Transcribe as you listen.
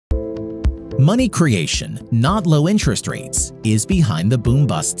Money creation, not low interest rates, is behind the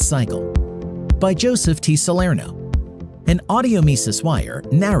boom-bust cycle. By Joseph T. Salerno. An audio Mises Wire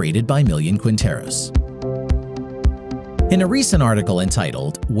narrated by Millian Quinteros. In a recent article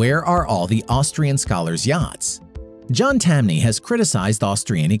entitled, "Where Are All the Austrian Scholars' Yachts?", John Tamny has criticized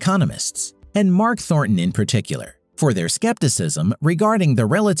Austrian economists, and Mark Thornton in particular, for their skepticism regarding the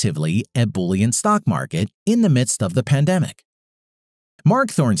relatively ebullient stock market in the midst of the pandemic.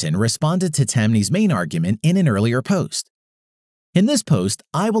 Mark Thornton responded to Tamny's main argument in an earlier post. In this post,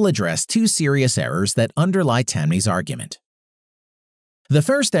 I will address two serious errors that underlie Tamny's argument. The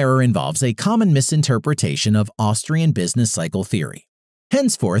first error involves a common misinterpretation of Austrian business cycle theory,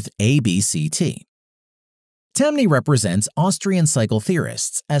 henceforth ABCT. Tamny represents Austrian cycle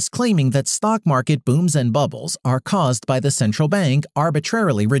theorists as claiming that stock market booms and bubbles are caused by the central bank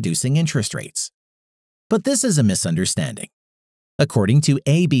arbitrarily reducing interest rates. But this is a misunderstanding. According to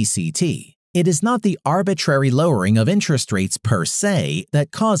ABCT, it is not the arbitrary lowering of interest rates per se that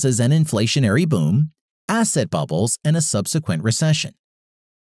causes an inflationary boom, asset bubbles, and a subsequent recession.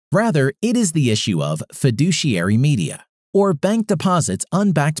 Rather, it is the issue of fiduciary media, or bank deposits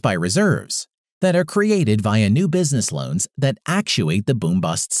unbacked by reserves, that are created via new business loans that actuate the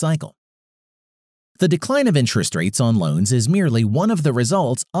boom-bust cycle. The decline of interest rates on loans is merely one of the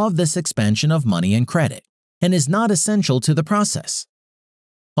results of this expansion of money and credit, and is not essential to the process.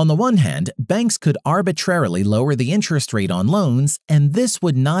 On the one hand, banks could arbitrarily lower the interest rate on loans, and this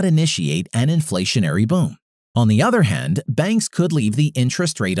would not initiate an inflationary boom. On the other hand, banks could leave the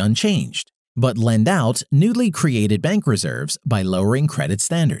interest rate unchanged, but lend out newly created bank reserves by lowering credit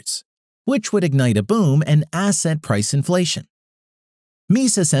standards, which would ignite a boom and asset price inflation.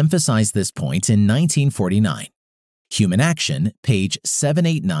 Mises emphasized this point in 1949. Human Action, page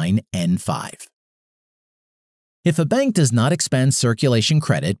 789N5. If a bank does not expand circulation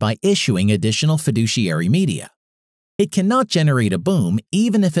credit by issuing additional fiduciary media, it cannot generate a boom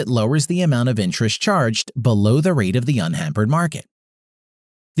even if it lowers the amount of interest charged below the rate of the unhampered market.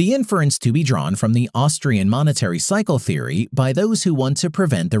 The inference to be drawn from the Austrian monetary cycle theory by those who want to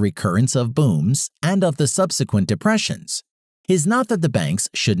prevent the recurrence of booms and of the subsequent depressions is not that the banks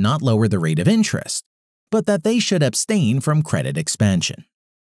should not lower the rate of interest, but that they should abstain from credit expansion.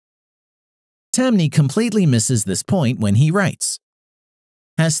 Tamny completely misses this point when he writes,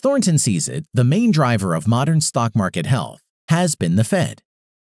 as Thornton sees it, the main driver of modern stock market health has been the Fed.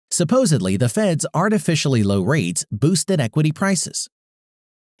 Supposedly, the Fed's artificially low rates boosted equity prices.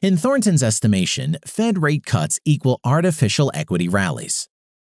 In Thornton's estimation, Fed rate cuts equal artificial equity rallies.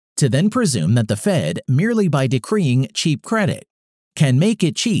 To then presume that the Fed, merely by decreeing cheap credit, can make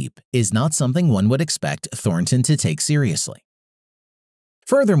it cheap is not something one would expect Thornton to take seriously.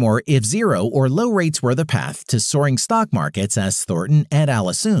 Furthermore, if zero or low rates were the path to soaring stock markets as Thornton et al.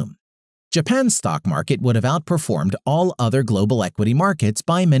 Assume, Japan's stock market would have outperformed all other global equity markets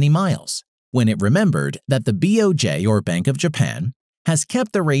by many miles, when it remembered that the BOJ or Bank of Japan has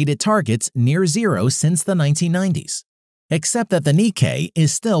kept the rate it targets near zero since the 1990s, except that the Nikkei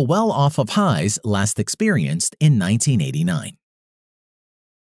is still well off of highs last experienced in 1989.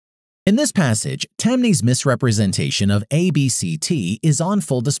 In this passage, Tamny's misrepresentation of ABCT is on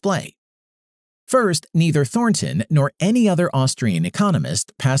full display. First, neither Thornton nor any other Austrian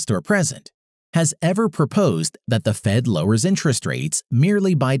economist, past or present, has ever proposed that the Fed lowers interest rates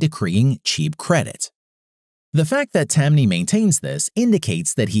merely by decreeing cheap credit. The fact that Tamny maintains this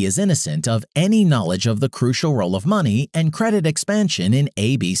indicates that he is innocent of any knowledge of the crucial role of money and credit expansion in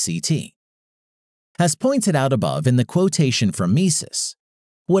ABCT. As pointed out above in the quotation from Mises,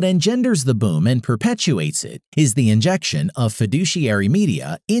 what engenders the boom and perpetuates it is the injection of fiduciary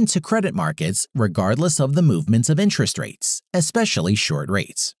media into credit markets regardless of the movements of interest rates, especially short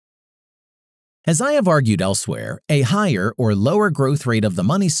rates. As I have argued elsewhere, a higher or lower growth rate of the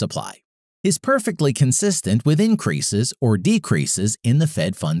money supply is perfectly consistent with increases or decreases in the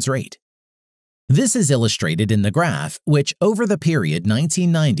Fed funds rate. This is illustrated in the graph, which over the period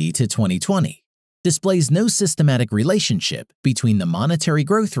 1990 to 2020 displays no systematic relationship between the monetary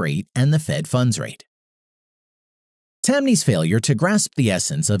growth rate and the Fed funds rate. Tamny's failure to grasp the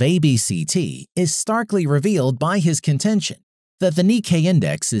essence of ABCT is starkly revealed by his contention that the Nikkei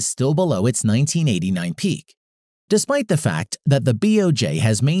index is still below its 1989 peak, despite the fact that the BOJ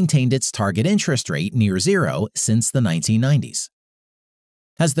has maintained its target interest rate near zero since the 1990s.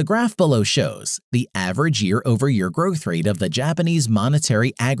 As the graph below shows, the average year-over-year growth rate of the Japanese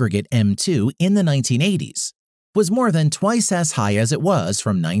monetary aggregate M2 in the 1980s was more than twice as high as it was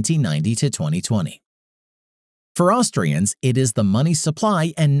from 1990 to 2020. For Austrians, it is the money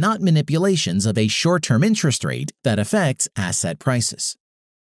supply and not manipulations of a short-term interest rate that affects asset prices.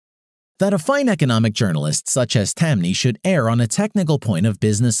 That a fine economic journalist such as Tamny should err on a technical point of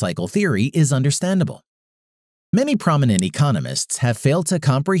business cycle theory is understandable. Many prominent economists have failed to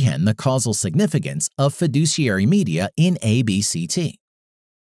comprehend the causal significance of fiduciary media in ABCT.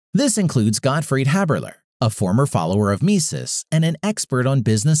 This includes Gottfried Haberler, a former follower of Mises and an expert on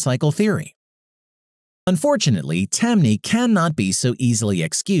business cycle theory. Unfortunately, Tamny cannot be so easily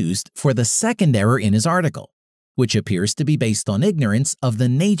excused for the second error in his article, which appears to be based on ignorance of the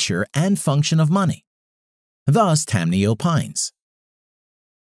nature and function of money. Thus, Tamny opines,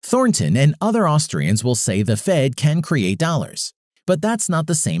 Thornton and other Austrians will say the Fed can create dollars, but that's not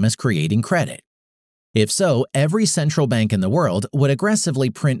the same as creating credit. If so, every central bank in the world would aggressively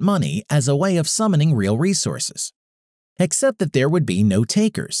print money as a way of summoning real resources. Except that there would be no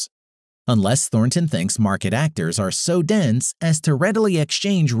takers. Unless Thornton thinks market actors are so dense as to readily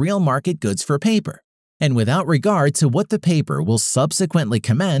exchange real market goods for paper, and without regard to what the paper will subsequently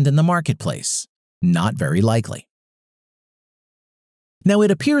command in the marketplace. Not very likely. Now,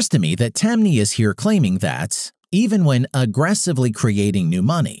 it appears to me that Tamny is here claiming that, even when aggressively creating new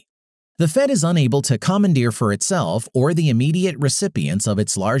money, the Fed is unable to commandeer for itself or the immediate recipients of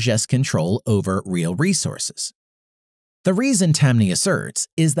its largesse control over real resources. The reason Tamny asserts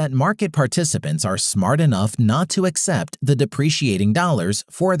is that market participants are smart enough not to accept the depreciating dollars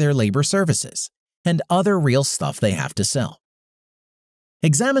for their labor services and other real stuff they have to sell.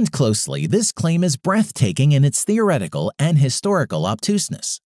 Examined closely, this claim is breathtaking in its theoretical and historical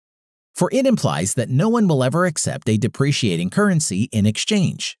obtuseness, for it implies that no one will ever accept a depreciating currency in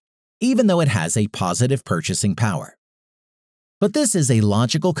exchange, even though it has a positive purchasing power. But this is a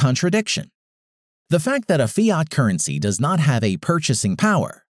logical contradiction. The fact that a fiat currency does not have a purchasing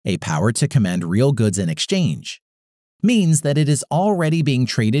power, a power to command real goods in exchange, means that it is already being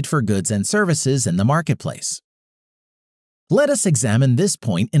traded for goods and services in the marketplace. Let us examine this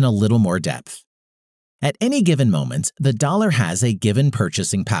point in a little more depth. At any given moment, the dollar has a given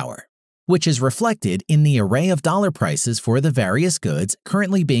purchasing power, which is reflected in the array of dollar prices for the various goods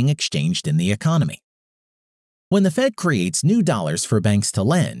currently being exchanged in the economy. When the Fed creates new dollars for banks to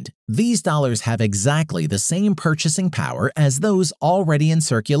lend, these dollars have exactly the same purchasing power as those already in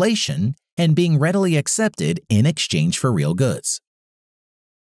circulation and being readily accepted in exchange for real goods.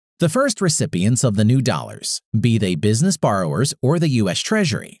 The first recipients of the new dollars, be they business borrowers or the U.S.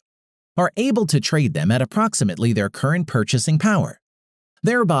 Treasury, are able to trade them at approximately their current purchasing power,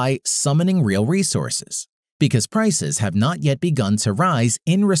 thereby summoning real resources, because prices have not yet begun to rise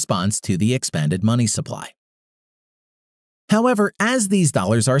in response to the expanded money supply. However, as these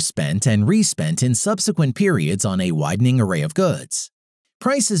dollars are spent and respent in subsequent periods on a widening array of goods,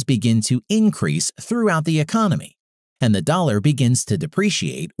 prices begin to increase throughout the economy, and the dollar begins to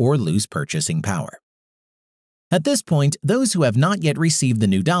depreciate or lose purchasing power. At this point, those who have not yet received the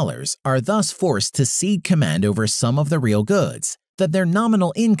new dollars are thus forced to cede command over some of the real goods that their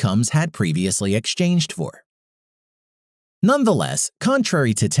nominal incomes had previously exchanged for. Nonetheless,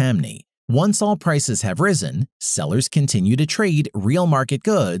 contrary to Tamny, once all prices have risen, sellers continue to trade real market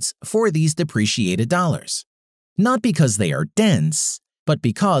goods for these depreciated dollars, not because they are dense, but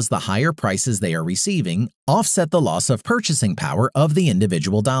because the higher prices they are receiving offset the loss of purchasing power of the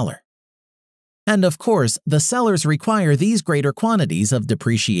individual dollar. And of course, the sellers require these greater quantities of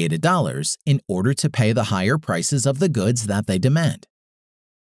depreciated dollars in order to pay the higher prices of the goods that they demand.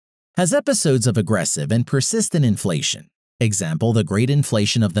 As episodes of aggressive and persistent inflation, example the great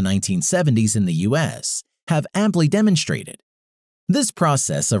inflation of the 1970s in the US, have amply demonstrated, this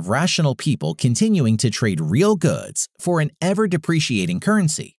process of rational people continuing to trade real goods for an ever-depreciating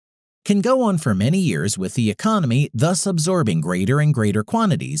currency can go on for many years, with the economy thus absorbing greater and greater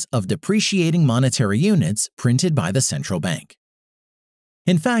quantities of depreciating monetary units printed by the central bank.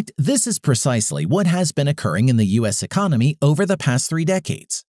 In fact, this is precisely what has been occurring in the U.S. economy over the past 3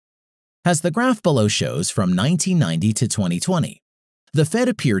 decades. As the graph below shows, from 1990 to 2020, the Fed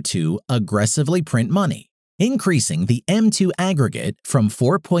appeared to aggressively print money, increasing the M2 aggregate from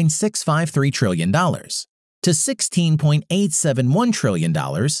 $4.653 trillion to $16.871 trillion,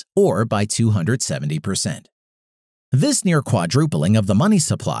 or by 270%. This near quadrupling of the money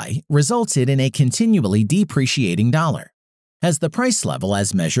supply resulted in a continually depreciating dollar, as the price level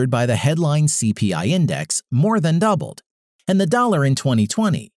as measured by the headline CPI index more than doubled, and the dollar in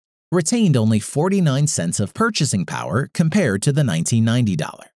 2020 retained only 49 cents of purchasing power compared to the 1990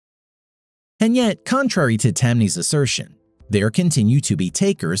 dollar. And yet, contrary to Tamny's assertion, there continue to be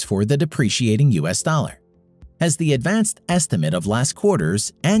takers for the depreciating US dollar, as the advanced estimate of last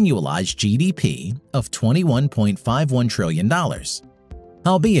quarter's annualized GDP of $21.51 trillion,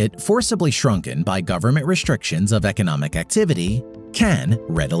 albeit forcibly shrunken by government restrictions of economic activity, can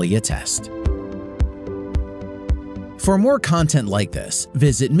readily attest. For more content like this,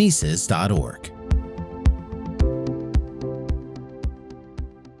 visit Mises.org.